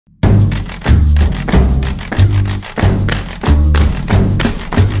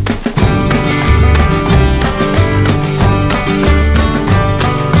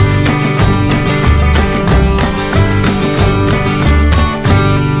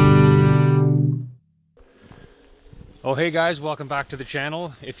Oh hey guys, welcome back to the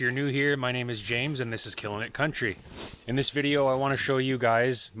channel. If you're new here, my name is James and this is Killingit Country. In this video I want to show you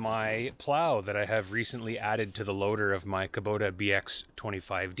guys my plow that I have recently added to the loader of my Kubota BX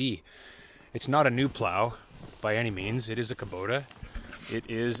 25D. It's not a new plow by any means, it is a Kubota. It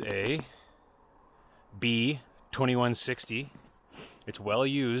is a B2160. It's well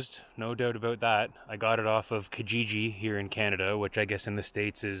used, no doubt about that. I got it off of Kijiji here in Canada, which I guess in the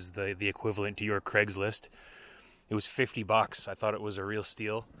States is the equivalent to your Craigslist. It was 50 bucks. I thought it was a real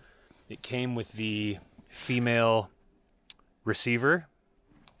steal. It came with the female receiver,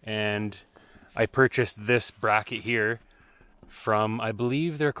 and I purchased this bracket here from, I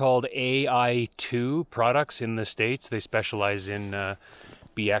believe they're called AI2 products in the States. They specialize in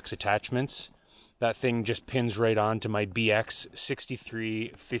BX attachments. That thing just pins right on to my BX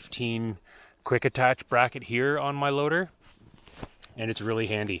 6315 quick attach bracket here on my loader, and it's really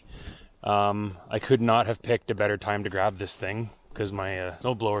handy. I could not have picked a better time to grab this thing because my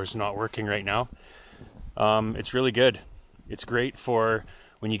snowblower is not working right now. It's really good. It's great for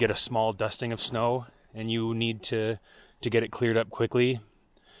when you get a small dusting of snow and you need to get it cleared up quickly,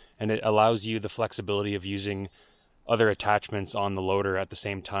 and it allows you the flexibility of using other attachments on the loader at the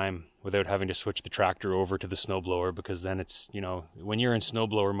same time without having to switch the tractor over to the snowblower, because then it's, you know, when you're in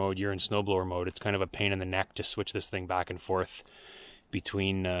snowblower mode, you're in snowblower mode. It's kind of a pain in the neck to switch this thing back and forth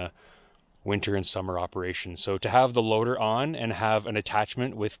between winter and summer operations. So to have the loader on and have an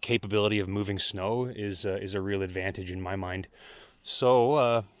attachment with capability of moving snow is a real advantage in my mind.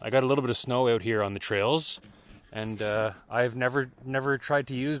 So I got a little bit of snow out here on the trails, and I've never tried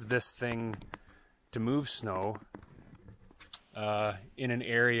to use this thing to move snow in an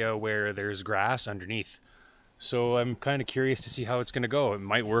area where there's grass underneath. So I'm kind of curious to see how it's going to go. It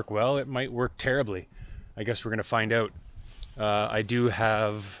might work well, it might work terribly. I guess we're going to find out. I do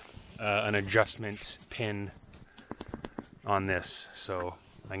have an adjustment pin on this, so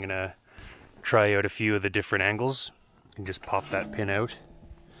I'm gonna try out a few of the different angles. You can just pop that pin out,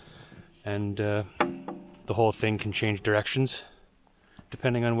 and the whole thing can change directions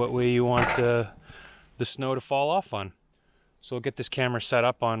depending on what way you want the snow to fall off on. So we'll get this camera set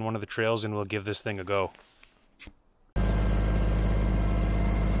up on one of the trails and we'll give this thing a go.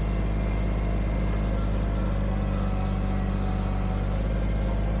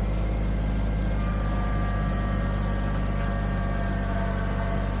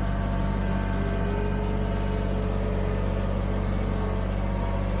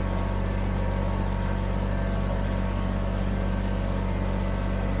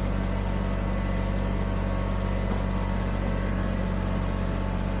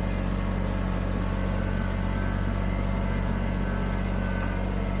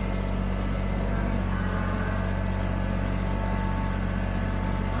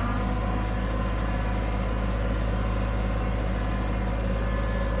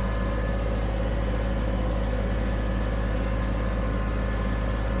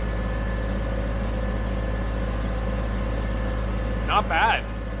 Not bad.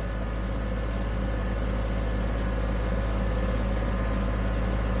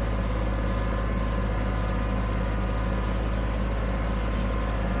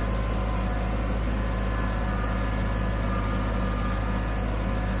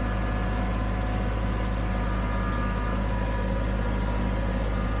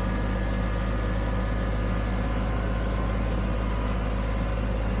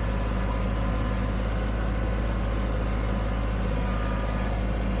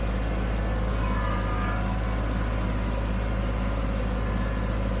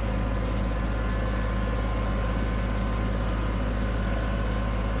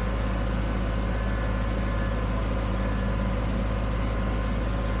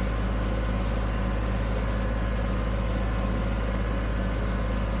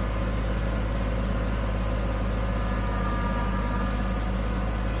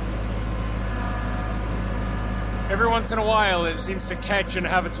 Every once in a while it seems to catch and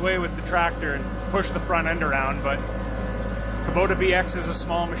have its way with the tractor and push the front end around, but Kubota BX is a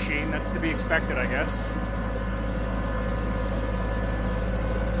small machine. That's to be expected, I guess.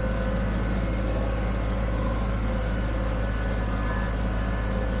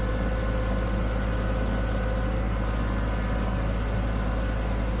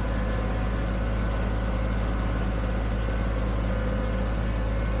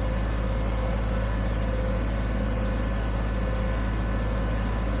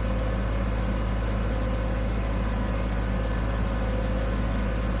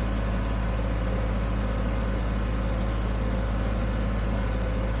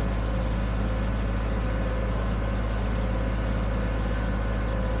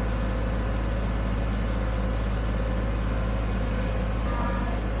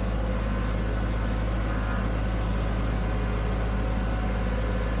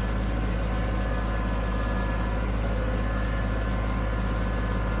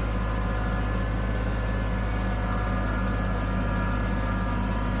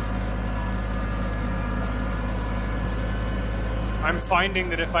 I'm finding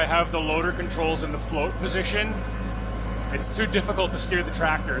that if I have the loader controls in the float position, it's too difficult to steer the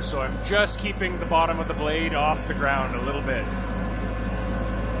tractor, so I'm just keeping the bottom of the blade off the ground a little bit.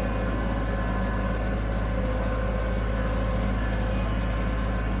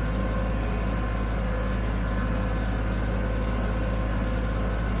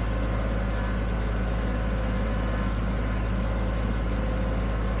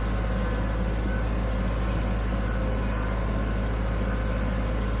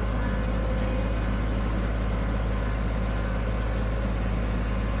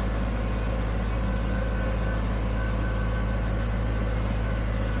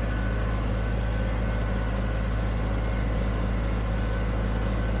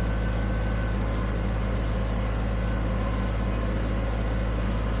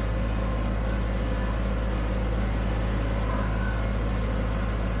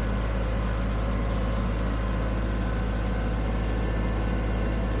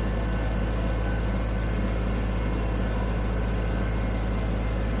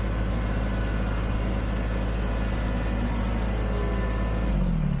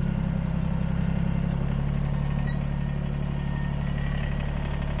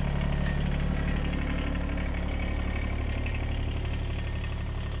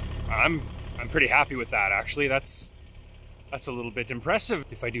 I'm pretty happy with that, actually. That's a little bit impressive,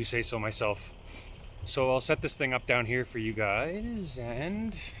 if I do say so myself. So I'll set this thing up down here for you guys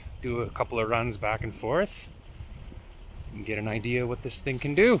and do a couple of runs back and forth and get an idea what this thing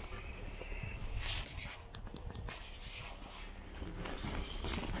can do.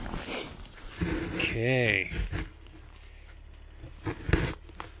 Okay.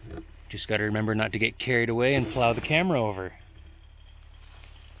 Just got to remember not to get carried away and plow the camera over.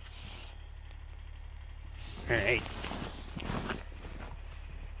 All right.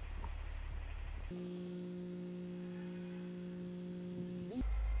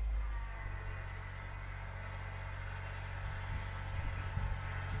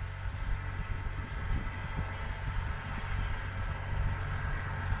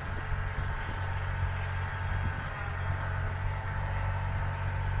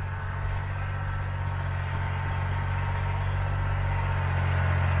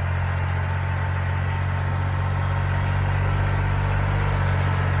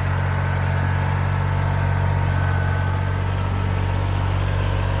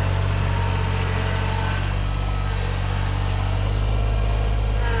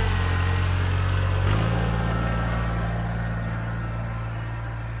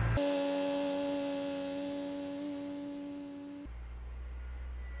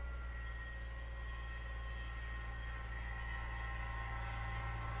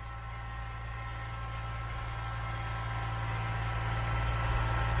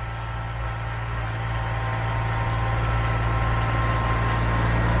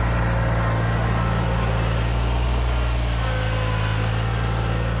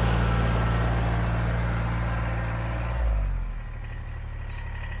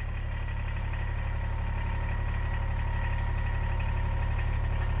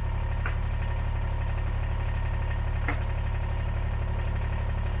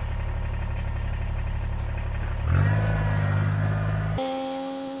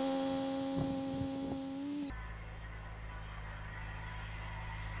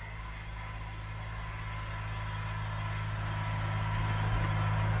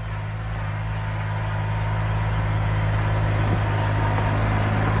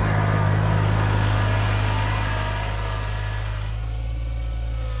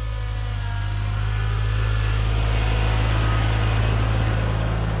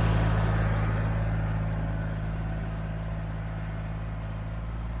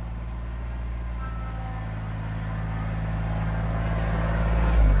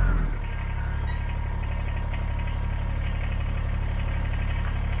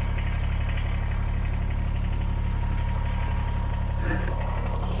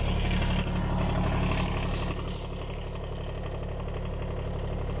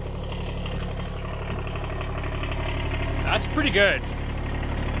 That's pretty good.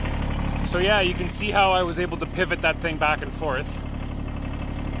 So yeah, you can see how I was able to pivot that thing back and forth.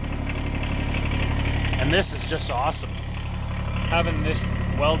 And this is just awesome. Having this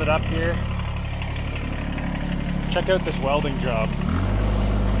welded up here. Check out this welding job.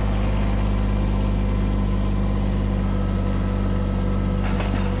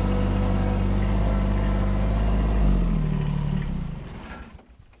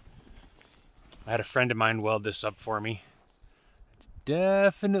 I had a friend of mine weld this up for me. It's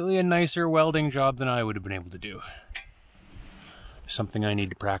definitely a nicer welding job than I would have been able to do. Something I need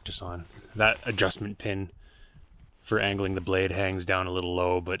to practice on. That adjustment pin for angling the blade hangs down a little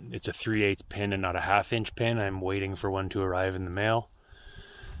low, but it's a 3/8 pin and not a 1/2 inch pin. I'm waiting for one to arrive in the mail.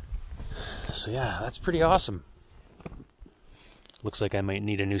 So yeah, that's pretty awesome. Looks like I might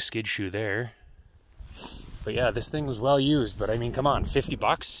need a new skid shoe there. But yeah, this thing was well used, but I mean, come on, 50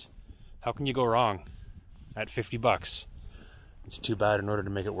 bucks? How can you go wrong at 50 bucks? It's too bad in order to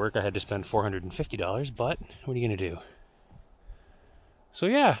make it work I had to spend $450, but what are you gonna do? So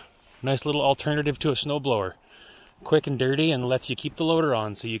yeah, nice little alternative to a snowblower. Quick and dirty and lets you keep the loader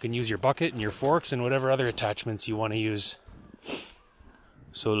on so you can use your bucket and your forks and whatever other attachments you want to use.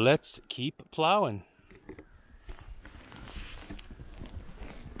 So let's keep plowing.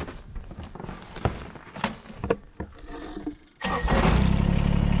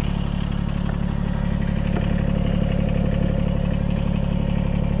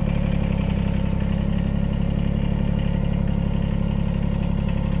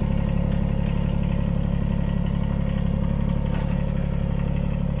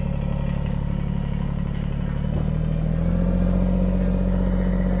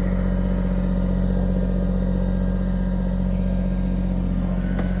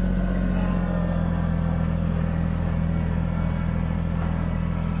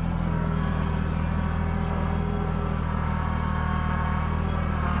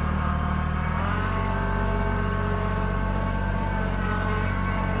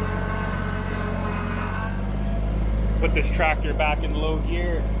 Put this tractor back in low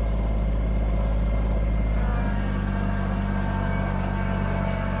gear.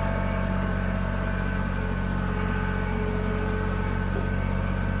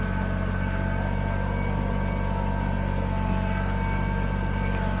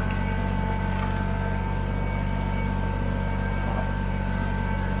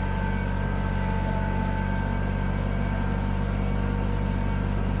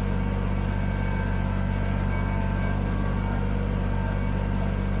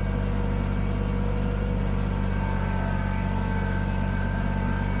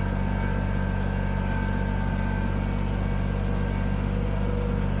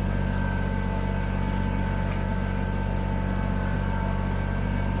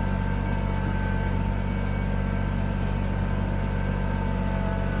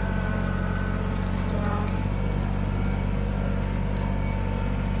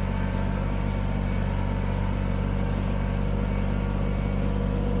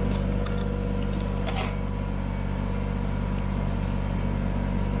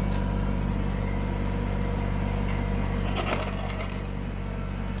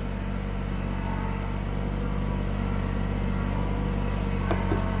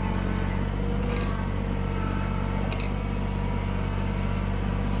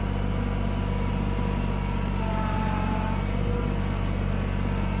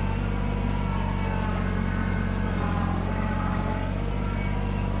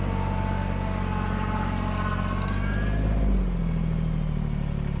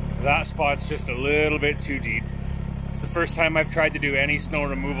 That spot's just a little bit too deep. It's the first time I've tried to do any snow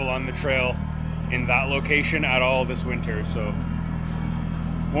removal on the trail in that location at all this winter, so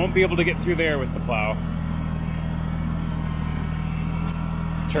won't be able to get through there with the plow.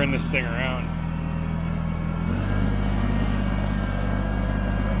 Let's turn this thing around.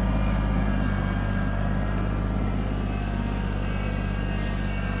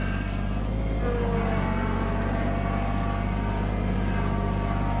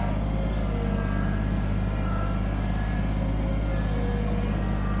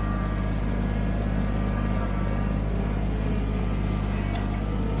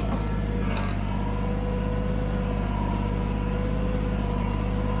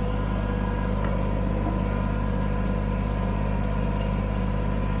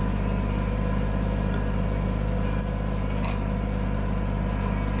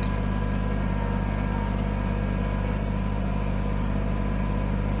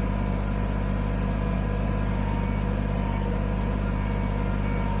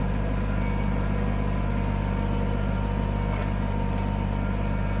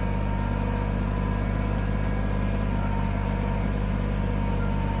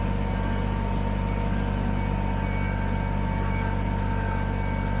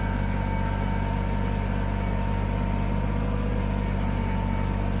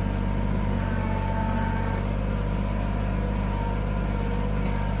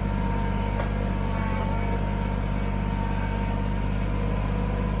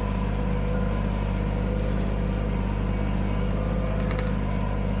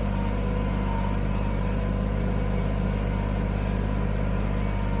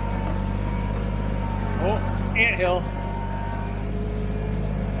 Anthill.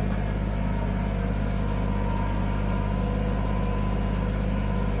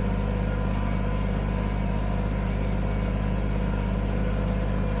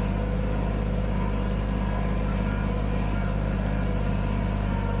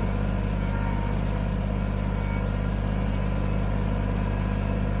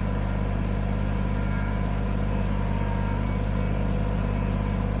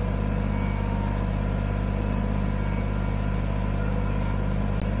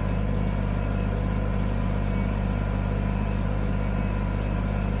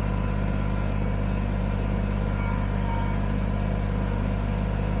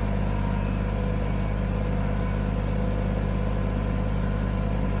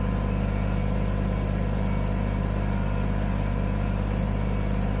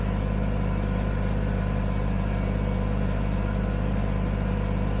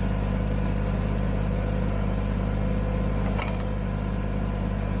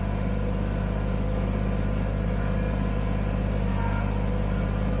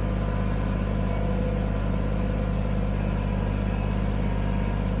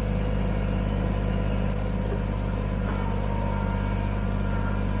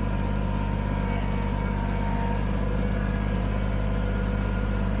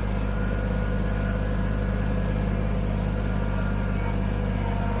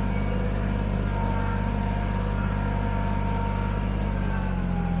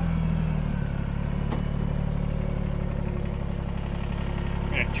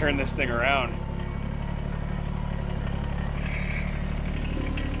 turn this thing around.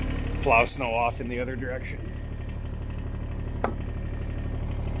 Plow snow off in the other direction.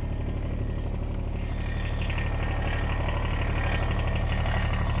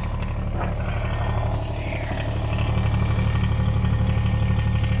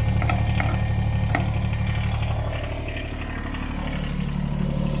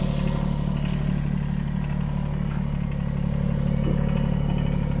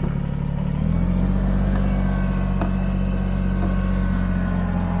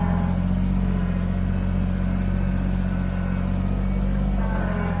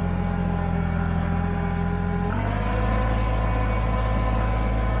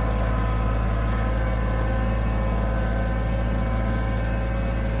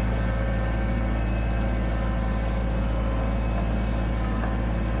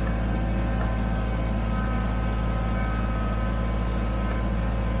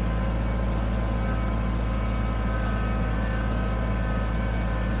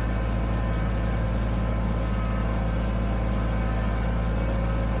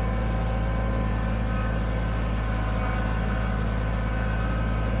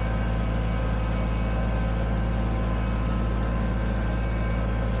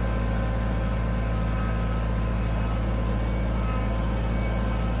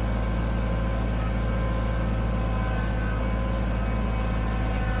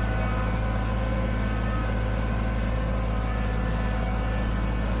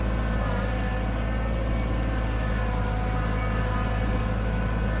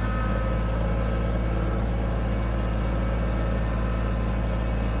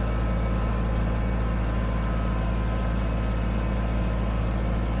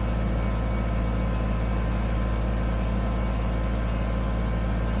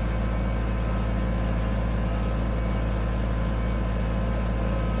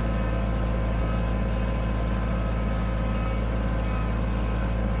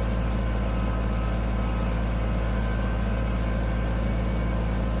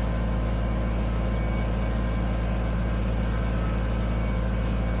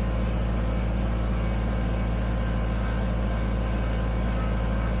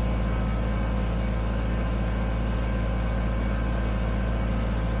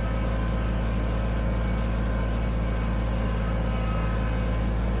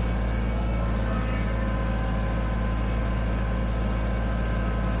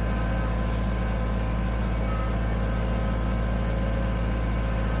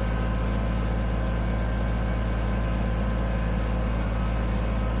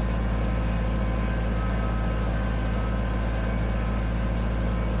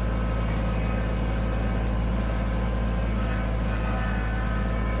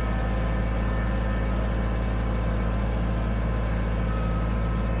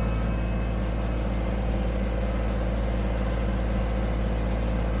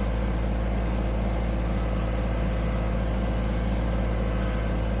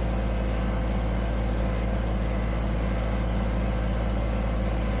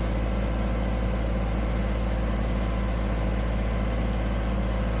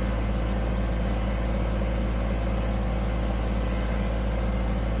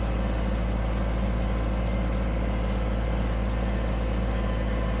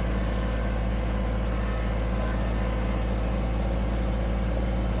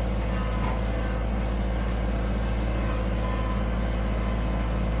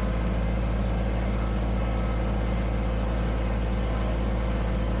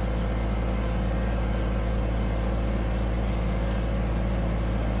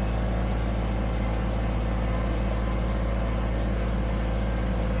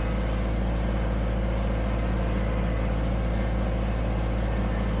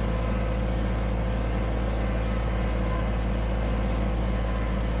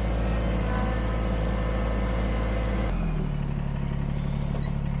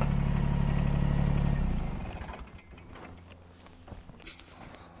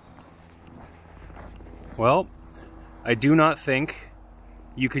 Well, I do not think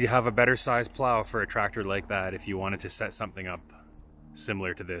you could have a better size plow for a tractor like that if you wanted to set something up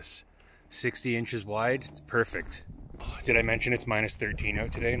similar to this. 60 inches wide, it's perfect. Did I mention it's minus 13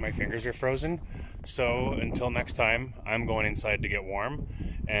 out today and my fingers are frozen? So until next time, I'm going inside to get warm,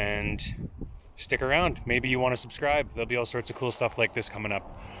 and stick around. Maybe you want to subscribe. There'll be all sorts of cool stuff like this coming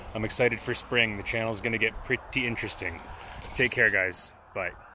up. I'm excited for spring. The channel's going to get pretty interesting. Take care, guys. Bye.